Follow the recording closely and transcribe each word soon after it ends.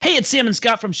it's Sam and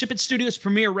Scott from Ship It Studios'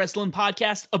 premier wrestling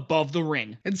podcast, Above the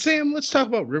Ring. And Sam, let's talk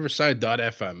about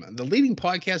Riverside.fm, the leading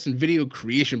podcast and video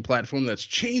creation platform that's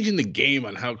changing the game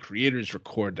on how creators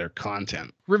record their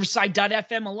content.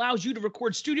 Riverside.fm allows you to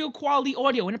record studio quality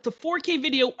audio and up to 4K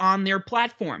video on their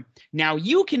platform. Now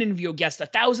you can interview a guest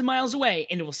 1,000 miles away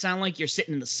and it will sound like you're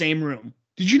sitting in the same room.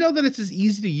 Did you know that it's as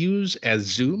easy to use as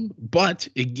Zoom, but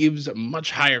it gives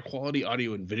much higher quality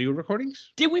audio and video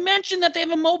recordings? Did we mention that they have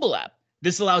a mobile app?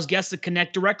 This allows guests to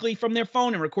connect directly from their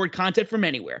phone and record content from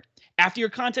anywhere. After your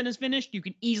content is finished, you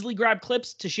can easily grab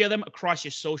clips to share them across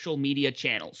your social media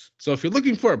channels. So if you're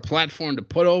looking for a platform to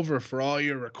put over for all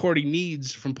your recording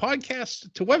needs, from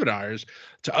podcasts to webinars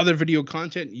to other video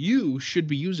content, you should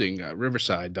be using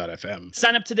Riverside.fm.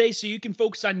 Sign up today so you can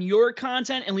focus on your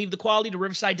content and leave the quality to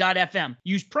Riverside.fm.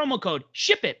 Use promo code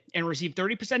SHIPIT and receive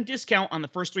 30% discount on the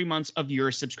first 3 months of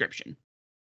your subscription.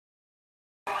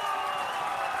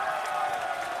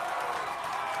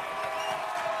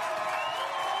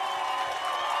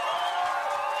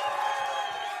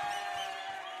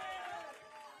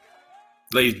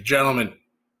 Ladies and gentlemen,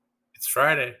 it's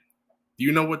Friday. Do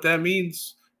you know what that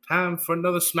means? Time for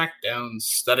another SmackDown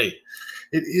study.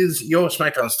 It is your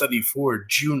SmackDown study for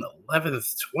June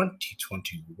 11th,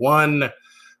 2021.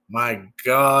 My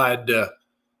God,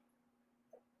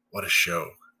 what a show.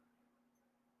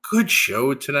 Good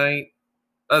show tonight.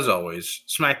 As always,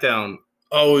 SmackDown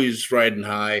always riding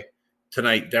high.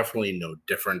 Tonight, definitely no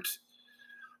different.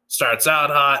 Starts out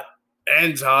hot,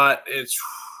 ends hot.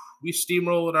 We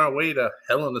steamrolling our way to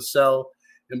Hell in a Cell.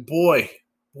 And boy,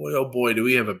 oh boy, do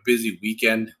we have a busy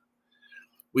weekend.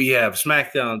 We have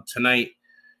SmackDown tonight.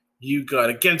 You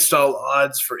got Against All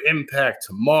Odds for Impact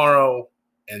tomorrow.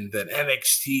 And then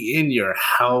NXT in your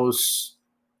house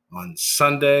on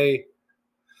Sunday.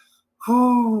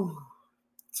 Whew.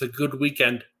 It's a good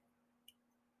weekend.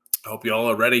 I hope you all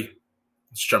are ready.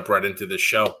 Let's jump right into this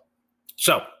show.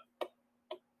 So,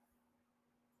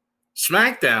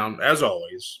 SmackDown, as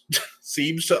always,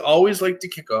 seems to always like to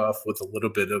kick off with a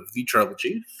little bit of the Tribal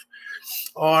Chief.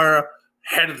 Our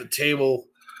head of the table,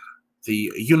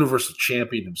 the Universal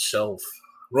Champion himself,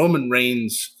 Roman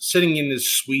Reigns, sitting in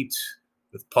his suite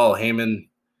with Paul Heyman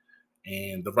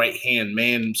and the right-hand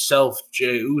man himself,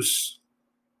 Jey Uso.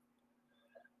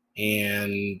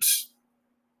 And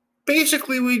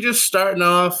basically, we just starting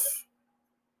off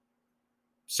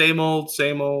same old.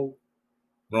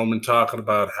 Roman talking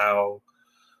about how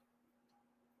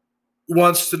he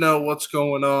wants to know what's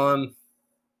going on.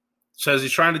 Says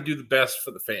he's trying to do the best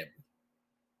for the family.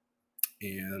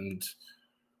 And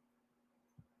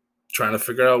trying to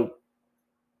figure out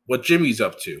what Jimmy's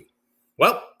up to.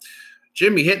 Well,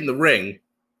 Jimmy hitting the ring.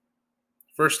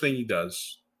 First thing he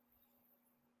does.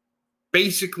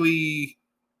 Basically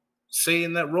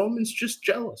saying that Roman's just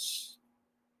jealous.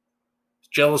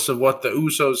 Jealous of what the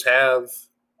Usos have.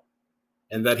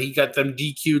 And that he got them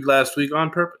DQ'd last week on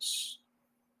purpose.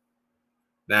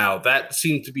 Now, that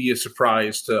seemed to be a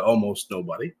surprise to almost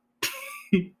nobody.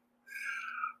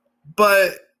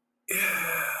 But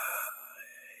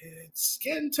it's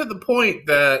getting to the point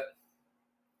that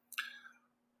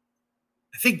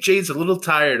I think Jay's a little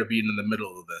tired of being in the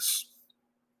middle of this.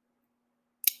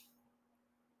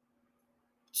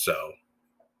 So,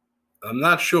 I'm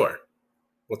not sure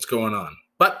what's going on.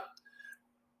 But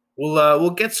we'll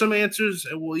get some answers,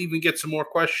 and we'll even get some more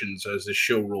questions as the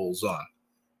show rolls on.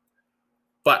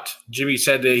 But Jimmy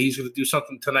said that he's going to do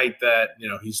something tonight that,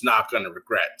 he's not going to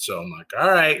regret. So I'm like, all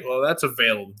right, well, that's a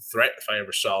veiled threat if I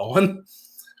ever saw one.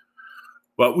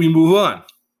 But we move on.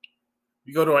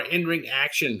 We go to our in-ring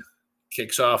action.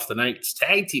 Kicks off the night's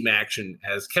tag team action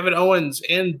as Kevin Owens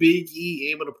and Big E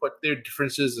able to put their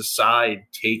differences aside,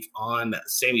 take on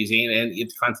Sami Zayn and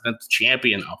Intercontinental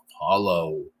Champion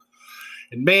Apollo.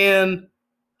 And man,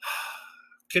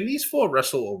 can these four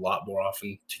wrestle a lot more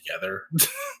often together?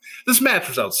 This match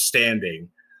was outstanding.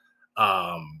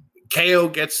 KO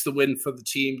gets the win for the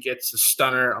team, gets a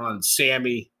stunner on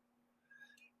Sammy.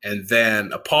 And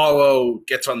then Apollo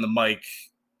gets on the mic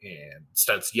and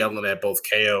starts yelling at both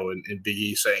KO and Big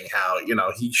E, saying how,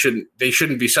 they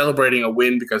shouldn't be celebrating a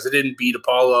win because they didn't beat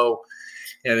Apollo.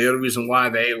 And the other reason why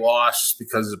they lost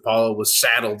because Apollo was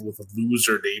saddled with a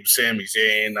loser named Sami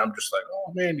Zayn. I'm just like,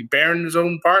 oh man, he's bearing his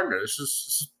own partner. This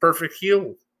is perfect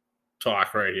heel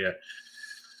talk right here.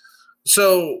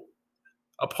 So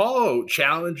Apollo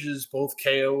challenges both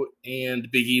KO and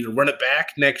Big E to run it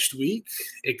back next week,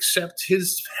 except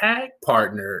his tag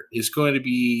partner is going to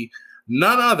be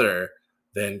none other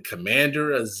than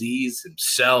Commander Aziz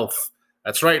himself.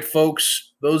 That's right,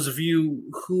 folks. Those of you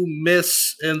who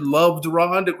miss and loved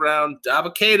Raw Underground,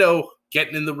 Dabba-Kato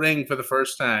getting in the ring for the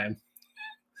first time.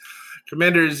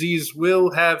 Commander Aziz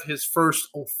will have his first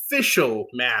official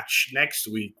match next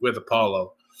week with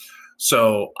Apollo.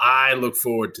 So I look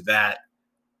forward to that.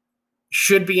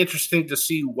 Should be interesting to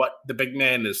see what the big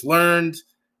man has learned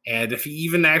and if he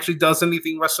even actually does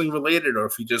anything wrestling related or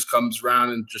if he just comes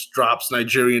around and just drops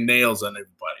Nigerian nails on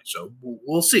everybody. So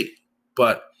we'll see.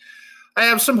 But I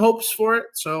have some hopes for it.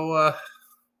 So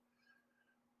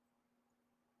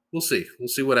we'll see. We'll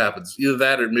see what happens. Either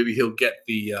that or maybe he'll get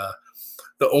the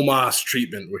Omos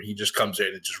treatment where he just comes in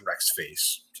and just wrecks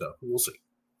face. So we'll see.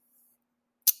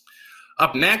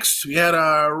 Up next, we had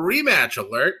a rematch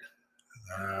alert.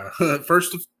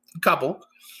 First of a couple.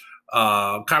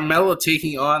 Carmella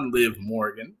taking on Liv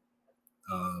Morgan.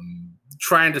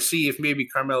 Trying to see if maybe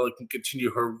Carmella can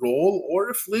continue her role or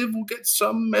if Liv will get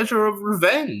some measure of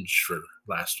revenge for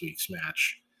last week's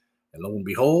match. And lo and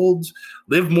behold,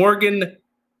 Liv Morgan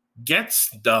gets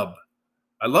the dub.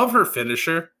 I love her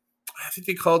finisher. I think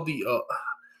they called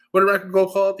what did Record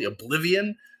Gold call it? The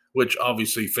Oblivion, which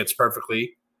obviously fits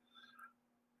perfectly.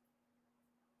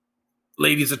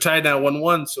 Ladies are tied now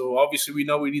 1-1, so obviously we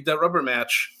know we need that rubber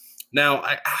match. Now,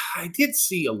 I did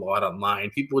see a lot online.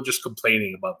 People were just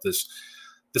complaining about this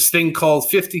thing called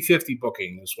 50-50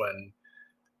 booking, is when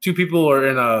two people are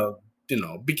in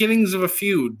beginnings of a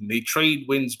feud and they trade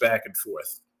wins back and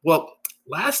forth. Well,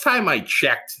 last time I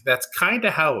checked, that's kind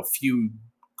of how a feud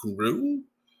grew.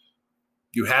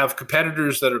 You have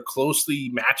competitors that are closely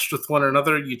matched with one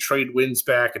another. You trade wins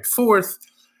back and forth,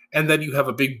 and then you have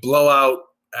a big blowout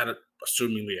at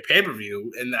assumingly a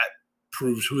pay-per-view, and that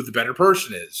proves who the better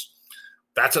person is.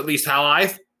 That's at least how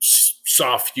I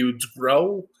saw feuds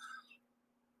grow.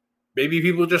 Maybe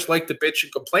people just like to bitch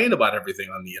and complain about everything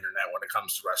on the internet when it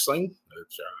comes to wrestling.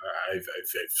 I've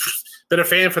been a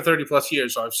fan for 30 plus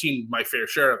years, so I've seen my fair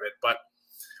share of it, but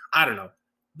I don't know.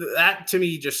 That to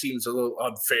me just seems a little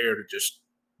unfair to just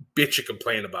bitch and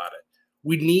complain about it.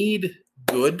 We need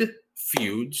good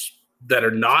feuds that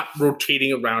are not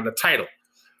rotating around a title.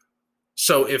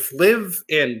 So if Liv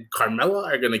and Carmella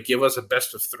are going to give us a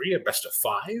best of 3, a best of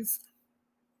 5,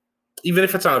 even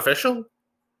if it's unofficial,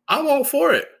 I'm all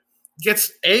for it.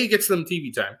 Gets them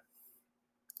TV time.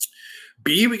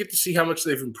 B, we get to see how much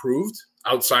they've improved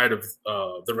outside of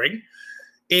the ring.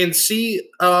 And C,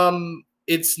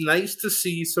 it's nice to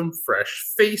see some fresh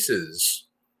faces.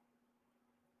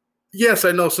 Yes,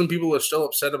 I know some people are still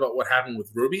upset about what happened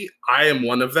with Ruby. I am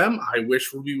one of them. I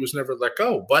wish Ruby was never let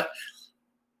go, but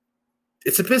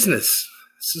it's a business.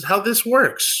 This is how this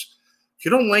works. If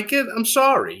you don't like it, I'm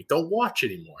sorry. Don't watch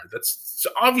anymore. That's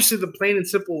obviously the plain and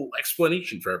simple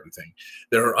explanation for everything.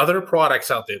 There are other products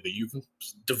out there that you can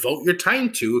devote your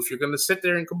time to if you're going to sit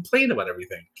there and complain about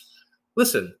everything.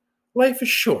 Listen, life is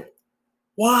short.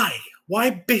 Why? Why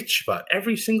bitch about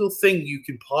every single thing you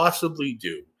can possibly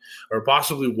do or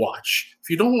possibly watch? If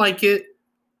you don't like it,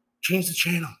 change the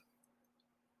channel.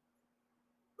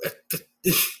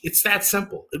 It's that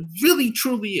simple. It really,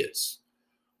 truly is.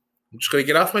 I'm just going to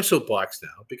get off my soapbox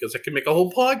now because I can make a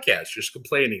whole podcast just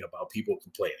complaining about people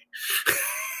complaining.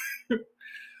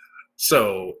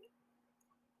 So,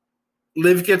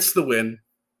 Liv gets the win.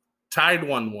 Tied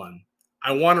 1-1.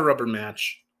 I want a rubber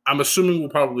match. I'm assuming we'll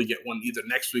probably get one either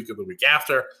next week or the week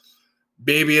after.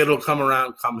 Maybe it'll come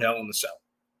around come Hell in the Cell.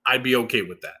 I'd be okay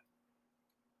with that.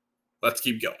 Let's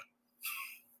keep going.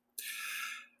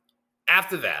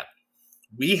 After that,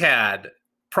 we had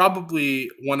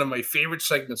probably one of my favorite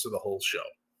segments of the whole show.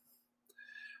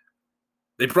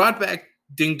 They brought back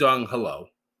Ding Dong Hello.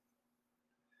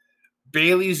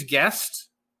 Bayley's guest,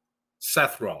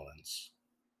 Seth Rollins,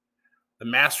 the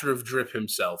master of drip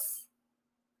himself.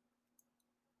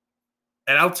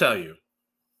 And I'll tell you,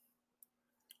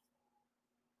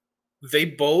 they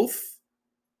both,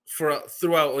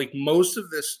 throughout like most of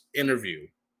this interview,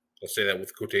 I'll say that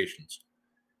with quotations,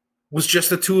 was just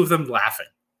the two of them laughing.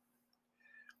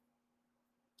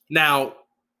 Now,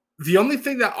 the only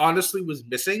thing that honestly was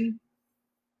missing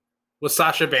was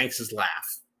Sasha Banks'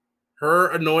 laugh.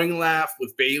 Her annoying laugh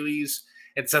with Bayley's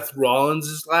and Seth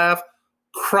Rollins' laugh.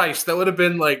 Christ, that would have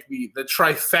been like the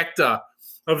trifecta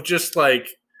of just like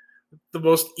the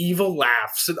most evil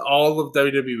laughs in all of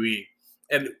WWE.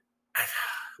 And it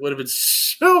would have been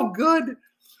so good.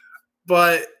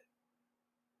 But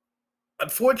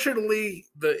unfortunately,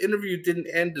 the interview didn't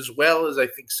end as well as I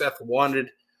think Seth wanted.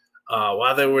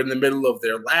 While they were in the middle of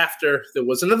their laughter, there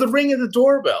was another ring at the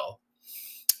doorbell.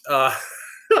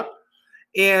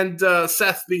 And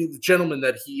Seth, being the gentleman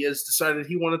that he is, decided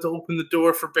he wanted to open the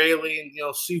door for Bayley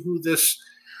and see who this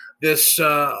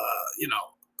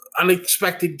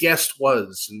unexpected guest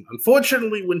was. And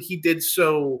unfortunately, when he did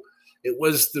so, it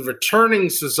was the returning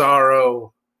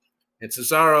Cesaro, and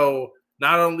Cesaro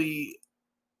not only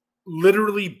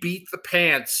literally beat the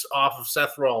pants off of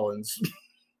Seth Rollins,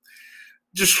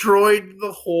 destroyed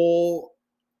the whole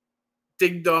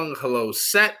Ding Dong Hello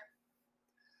set,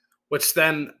 which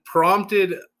then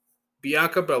prompted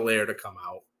Bianca Belair to come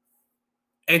out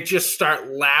and just start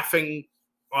laughing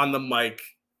on the mic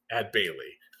at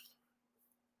Bayley.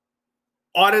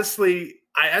 Honestly,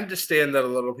 I understand that a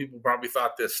lot of people probably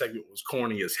thought this segment was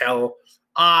corny as hell.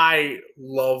 I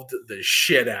loved the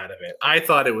shit out of it. I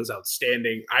thought it was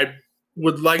outstanding. I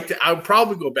would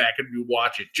probably go back and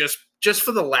rewatch it just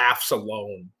for the laughs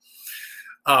alone.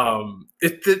 I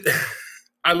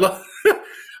love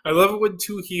I love it when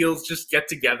two heels just get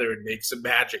together and make some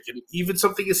magic. And even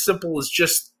something as simple as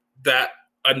just that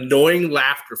annoying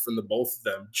laughter from the both of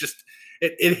them. Just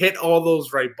it hit all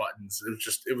those right buttons.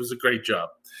 It was a great job.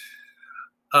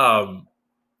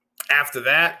 After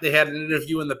that, they had an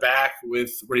interview in the back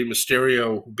with Rey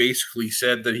Mysterio, who basically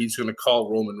said that he's going to call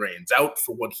Roman Reigns out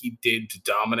for what he did to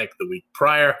Dominic the week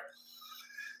prior.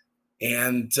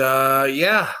 And,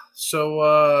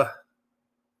 so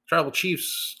Tribal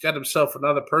Chief's got himself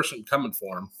another person coming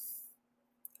for him.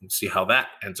 We'll see how that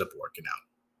ends up working out.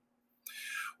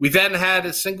 We then had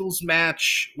a singles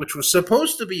match, which was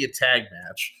supposed to be a tag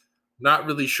match. Not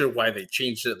really sure why they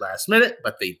changed it last minute,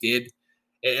 but they did.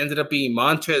 It ended up being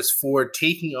Montez Ford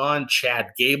taking on Chad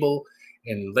Gable,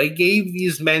 and they gave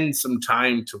these men some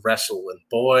time to wrestle. And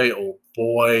boy, oh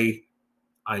boy,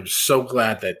 I'm so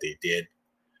glad that they did.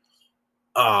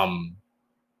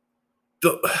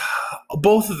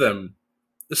 Both of them,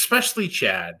 especially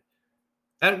Chad,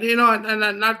 and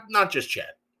and not just Chad,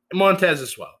 Montez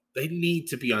as well. They need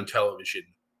to be on television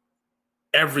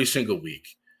every single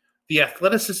week. The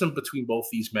athleticism between both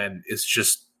these men is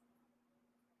just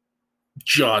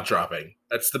jaw-dropping.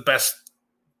 That's the best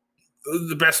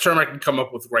term I can come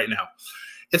up with right now.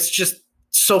 It's just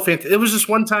so fantastic. It was just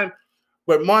one time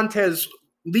where Montez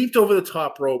leaped over the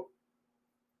top rope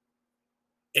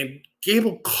and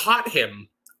Gable caught him,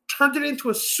 turned it into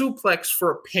a suplex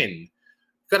for a pin.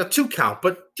 Got a 2 count,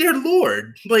 but dear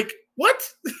Lord, like, what?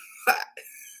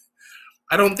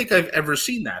 I don't think I've ever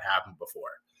seen that happen before.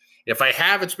 If I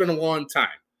have, it's been a long time.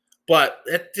 But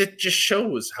it just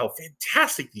shows how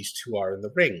fantastic these two are in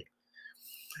the ring.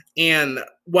 And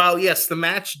while, yes, the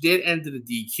match did end in a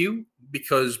DQ,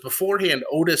 because beforehand,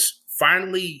 Otis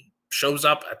finally shows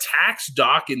up, attacks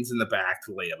Dawkins in the back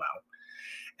to lay him out,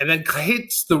 and then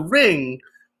hits the ring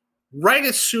right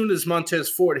as soon as Montez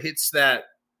Ford hits that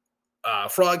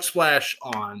frog splash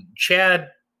on Chad,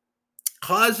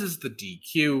 causes the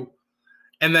DQ,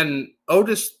 and then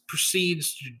Otis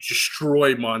proceeds to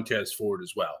destroy Montez Ford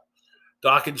as well.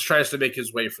 Dawkins tries to make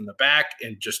his way from the back,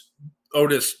 and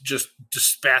Otis just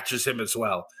dispatches him as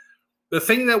well. The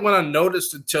thing that went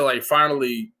unnoticed until I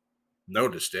finally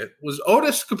noticed it was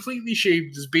Otis completely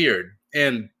shaved his beard.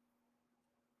 And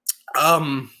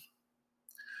I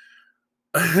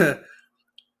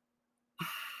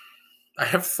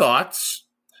have thoughts,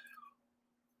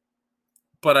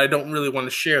 but I don't really want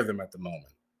to share them at the moment.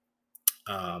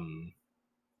 I'm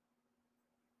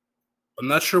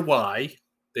not sure why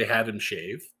they had him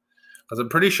shave, because I'm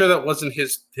pretty sure that wasn't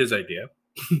his idea.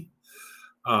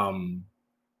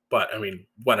 But I mean,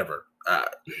 whatever.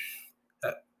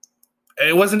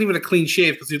 It wasn't even a clean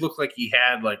shave, because he looked like he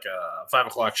had like a 5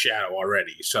 o'clock shadow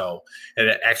already. So, and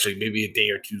actually maybe a day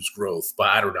or two's growth, but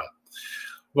I don't know.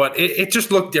 But it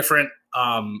just looked different.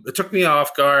 It took me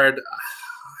off guard.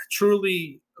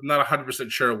 Truly, I'm not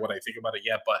 100% sure what I think about it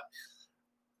yet, but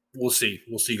we'll see.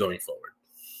 We'll see going forward.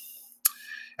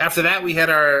 After that, we had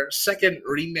our second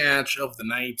rematch of the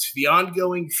night, the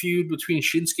ongoing feud between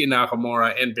Shinsuke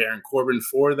Nakamura and Baron Corbin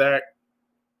for that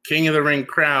King of the Ring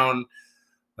crown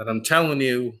that I'm telling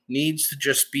you needs to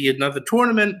just be another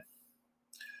tournament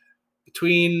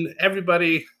between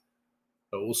everybody,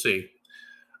 but we'll see.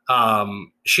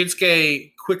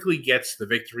 Shinsuke quickly gets the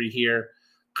victory here,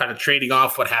 kind of trading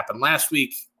off what happened last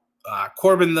week.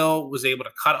 Corbin, though, was able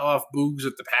to cut off Boogs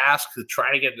at the pass to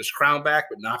try to get his crown back,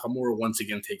 but Nakamura once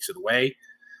again takes it away.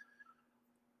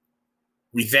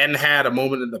 We then had a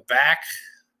moment in the back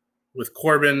with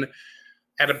Corbin,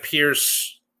 Adam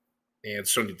Pearce, and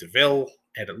Sonya Deville,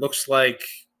 and it looks like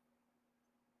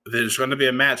there's going to be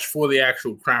a match for the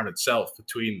actual crown itself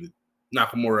between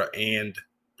Nakamura and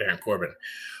Baron Corbin.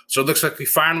 So it looks like we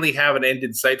finally have an end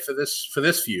in sight for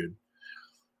this feud.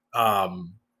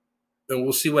 And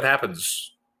we'll see what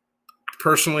happens.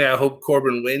 Personally, I hope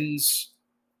Corbin wins,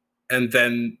 and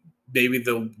then maybe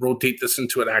they'll rotate this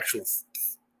into an actual,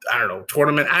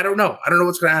 tournament. I don't know. I don't know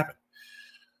what's going to happen.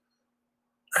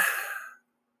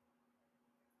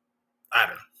 I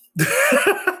don't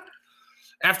know.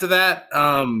 After that,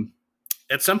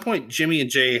 at some point, Jimmy and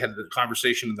Jay had a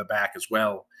conversation in the back as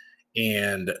well,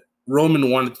 and Roman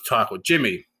wanted to talk with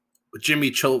Jimmy, but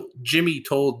Jimmy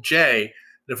told Jay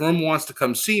that if Roman wants to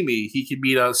come see me, he can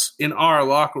meet us in our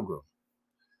locker room.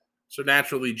 So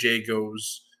naturally, Jay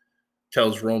goes,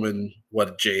 tells Roman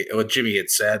what Jimmy had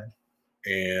said,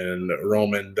 and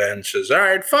Roman then says, "All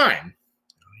right, fine."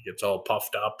 He gets all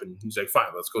puffed up, and he's like,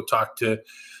 "Fine, let's go talk to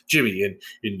Jimmy in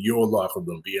your locker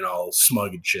room," being all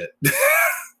smug and shit.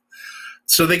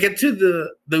 So they get to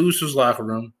the Usos locker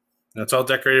room. And it's all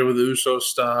decorated with Usos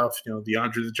stuff, the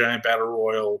Andre the Giant Battle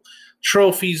Royal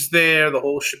trophies there, the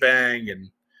whole shebang.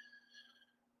 And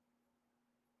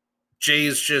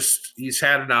Jay's he's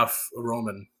had enough of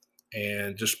Roman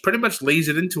and just pretty much lays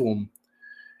it into him.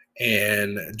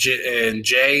 And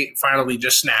Jay finally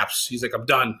just snaps. He's like, "I'm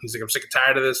done." He's like, "I'm sick and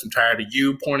tired of this. I'm tired of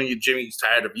you pointing at Jimmy. He's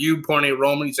tired of you pointing at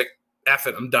Roman." He's like, "F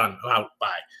it. I'm done. I'm out.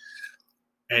 Bye."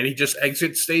 And he just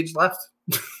exits stage left.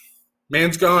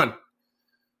 Man's gone.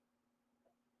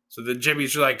 So then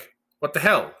Jimmy's like, "What the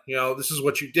hell? This is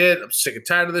what you did. I'm sick and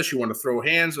tired of this. You want to throw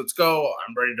hands? Let's go.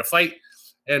 I'm ready to fight."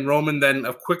 And Roman then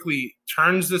quickly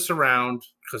turns this around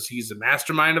because he's the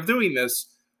mastermind of doing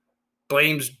this.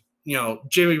 Blames,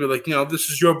 Jimmy, but like, "This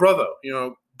is your brother.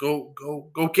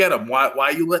 Go get him. Why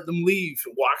you let them leave?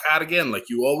 Walk out again like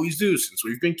you always do since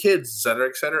we've been kids, et cetera,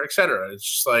 et cetera, et cetera." It's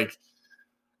just like,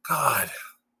 God,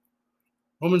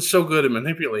 Roman's so good at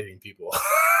manipulating people.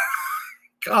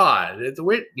 God, it's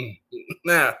weird.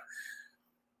 Nah.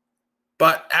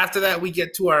 But after that, we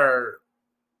get to our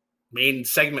main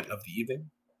segment of the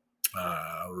evening.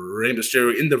 Rey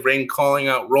Mysterio in the ring calling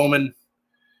out Roman.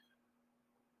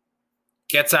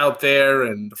 Gets out there,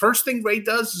 and the first thing Rey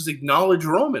does is acknowledge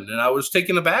Roman. And I was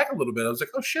taken aback a little bit. I was like,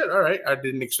 "Oh, shit, all right. I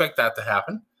didn't expect that to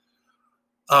happen."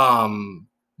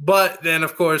 But then,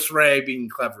 of course, Rey, being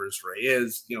clever as Rey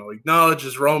is,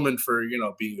 acknowledges Roman for,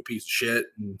 being a piece of shit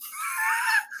and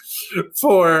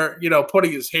for,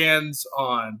 putting his hands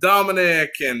on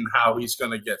Dominic and how he's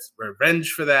going to get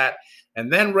revenge for that.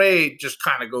 And then Rey just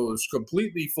kind of goes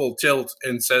completely full tilt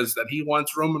and says that he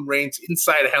wants Roman Reigns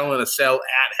inside Hell in a Cell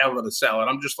at Hell in a Cell. And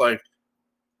I'm just like,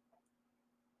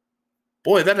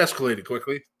 boy, that escalated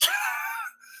quickly.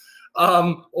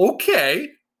 Okay.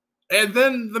 And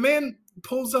then the man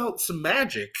pulls out some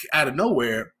magic out of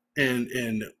nowhere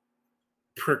and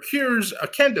procures a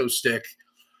kendo stick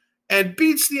and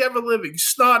beats the ever-living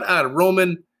snot out of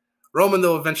Roman. Roman,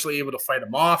 though, eventually able to fight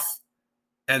him off.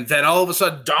 And then all of a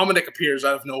sudden, Dominic appears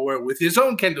out of nowhere with his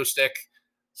own kendo stick.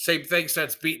 Same thing,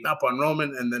 starts beating up on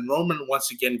Roman. And then Roman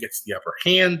once again gets the upper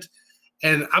hand.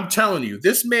 And I'm telling you,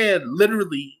 this man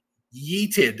literally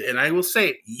yeeted, and I will say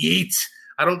it, yeet.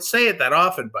 I don't say it that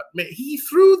often, but man, he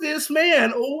threw this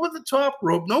man over the top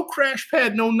rope, no crash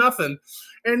pad, no nothing,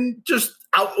 and just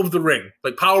out of the ring.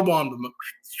 Like powerbombed him,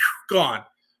 gone.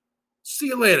 See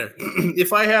you later.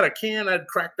 If I had a can, I'd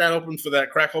crack that open for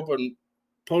that crack open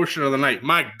potion of the night.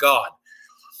 My God.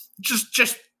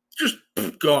 Just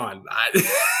gone.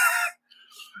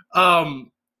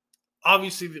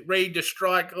 Obviously, Rey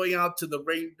distraught, going out to the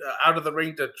ring, out of the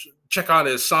ring to check on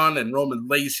his son, and Roman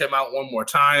lays him out one more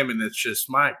time, and it's just,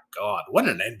 my God, what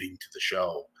an ending to the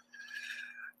show.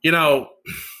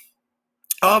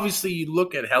 Obviously, you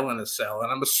look at Hell in a Cell,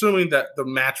 and I'm assuming that the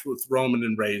match with Roman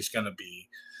and Rey is going to be,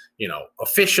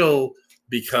 official,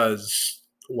 because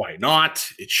why not?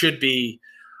 It should be.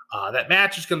 That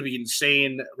match is going to be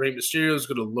insane. Rey Mysterio is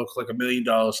going to look like $1 million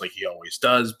like he always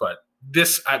does, but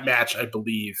this match, I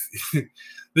believe,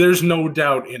 there's no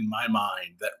doubt in my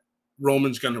mind that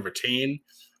Roman's going to retain,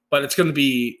 but it's going to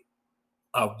be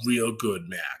a real good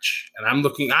match. And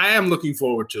I am looking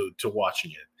forward to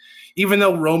watching it. Even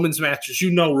though Roman's matches,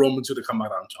 Roman's going to come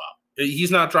out on top.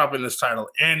 He's not dropping this title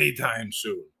anytime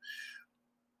soon.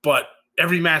 But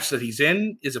every match that he's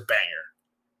in is a banger,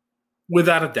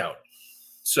 without a doubt.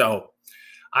 So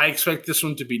I expect this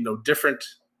one to be no different.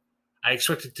 I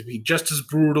expect it to be just as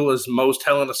brutal as most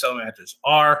Hell in a Cell matches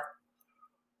are.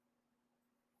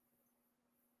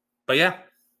 But yeah,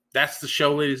 that's the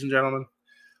show, ladies and gentlemen.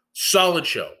 Solid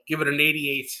show. Give it an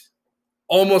 88.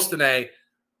 Almost an A.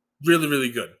 Really,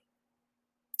 really good.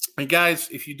 And guys,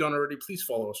 if you don't already, please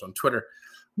follow us on Twitter,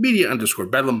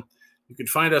 media_bedlam. You can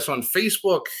find us on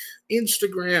Facebook,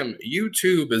 Instagram,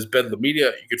 YouTube as Bedlam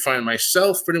Media. You can find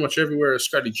myself pretty much everywhere as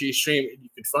Scotty G Stream. And you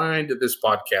can find this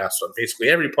podcast on basically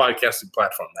every podcasting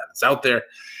platform that is out there.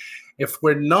 If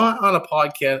we're not on a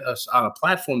podcast, on a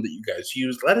platform that you guys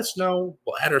use, let us know.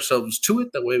 We'll add ourselves to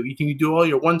it. That way you can do all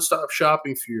your one-stop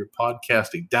shopping for your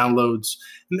podcasting downloads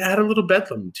and add a little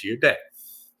Bedlam to your day.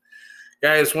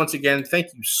 Guys, once again, thank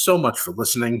you so much for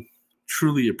listening.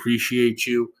 truly appreciate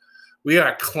you. We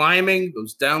are climbing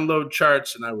those download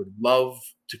charts, and I would love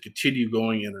to continue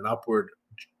going in an upward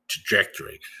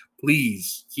trajectory.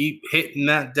 Please keep hitting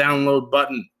that download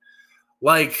button.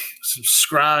 Like,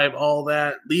 subscribe, all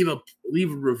that. Leave a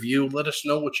review. Let us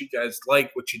know what you guys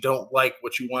like, what you don't like,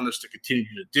 what you want us to continue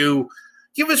to do.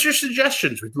 Give us your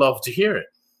suggestions. We'd love to hear it.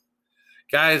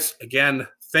 Guys, again,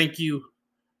 thank you.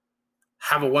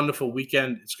 Have a wonderful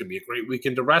weekend. It's going to be a great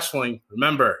weekend of wrestling.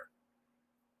 Remember,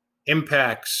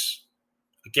 Impact's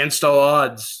Against All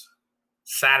Odds,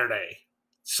 Saturday.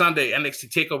 Sunday, NXT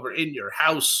TakeOver in your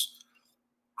house.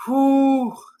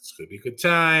 Whew, it's going to be a good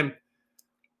time.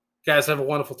 Guys, have a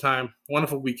wonderful time,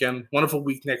 wonderful weekend, wonderful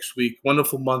week next week,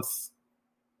 wonderful month.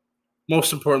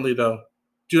 Most importantly, though,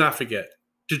 do not forget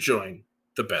to join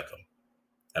the Bedlam.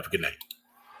 Have a good night.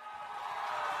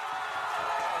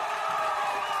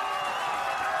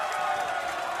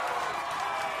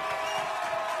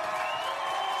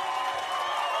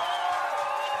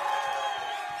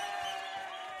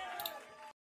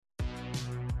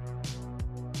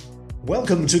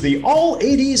 Welcome to the All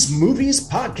 80s Movies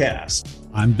Podcast.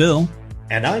 I'm Bill.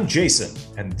 And I'm Jason.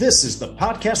 And this is the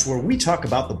podcast where we talk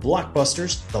about the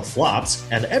blockbusters, the flops,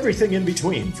 and everything in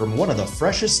between from one of the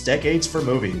freshest decades for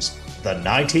movies, the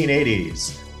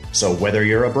 1980s. So whether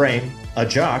you're a brain, a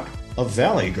jock, a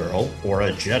valley girl, or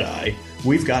a Jedi,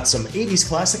 we've got some 80s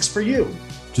classics for you.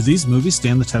 Do these movies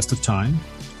stand the test of time?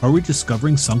 Are we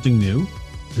discovering something new?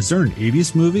 Is there an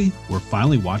 80s movie we're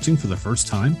finally watching for the first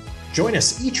time? Join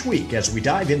us each week as we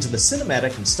dive into the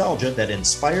cinematic nostalgia that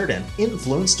inspired and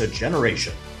influenced a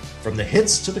generation. From the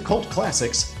hits to the cult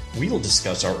classics, we'll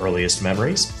discuss our earliest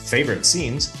memories, favorite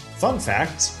scenes, fun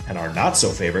facts, and our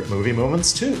not-so-favorite movie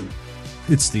moments, too.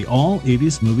 It's the All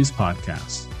 80s Movies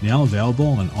Podcast, now available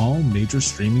on all major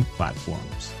streaming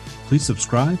platforms. Please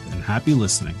subscribe and happy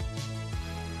listening.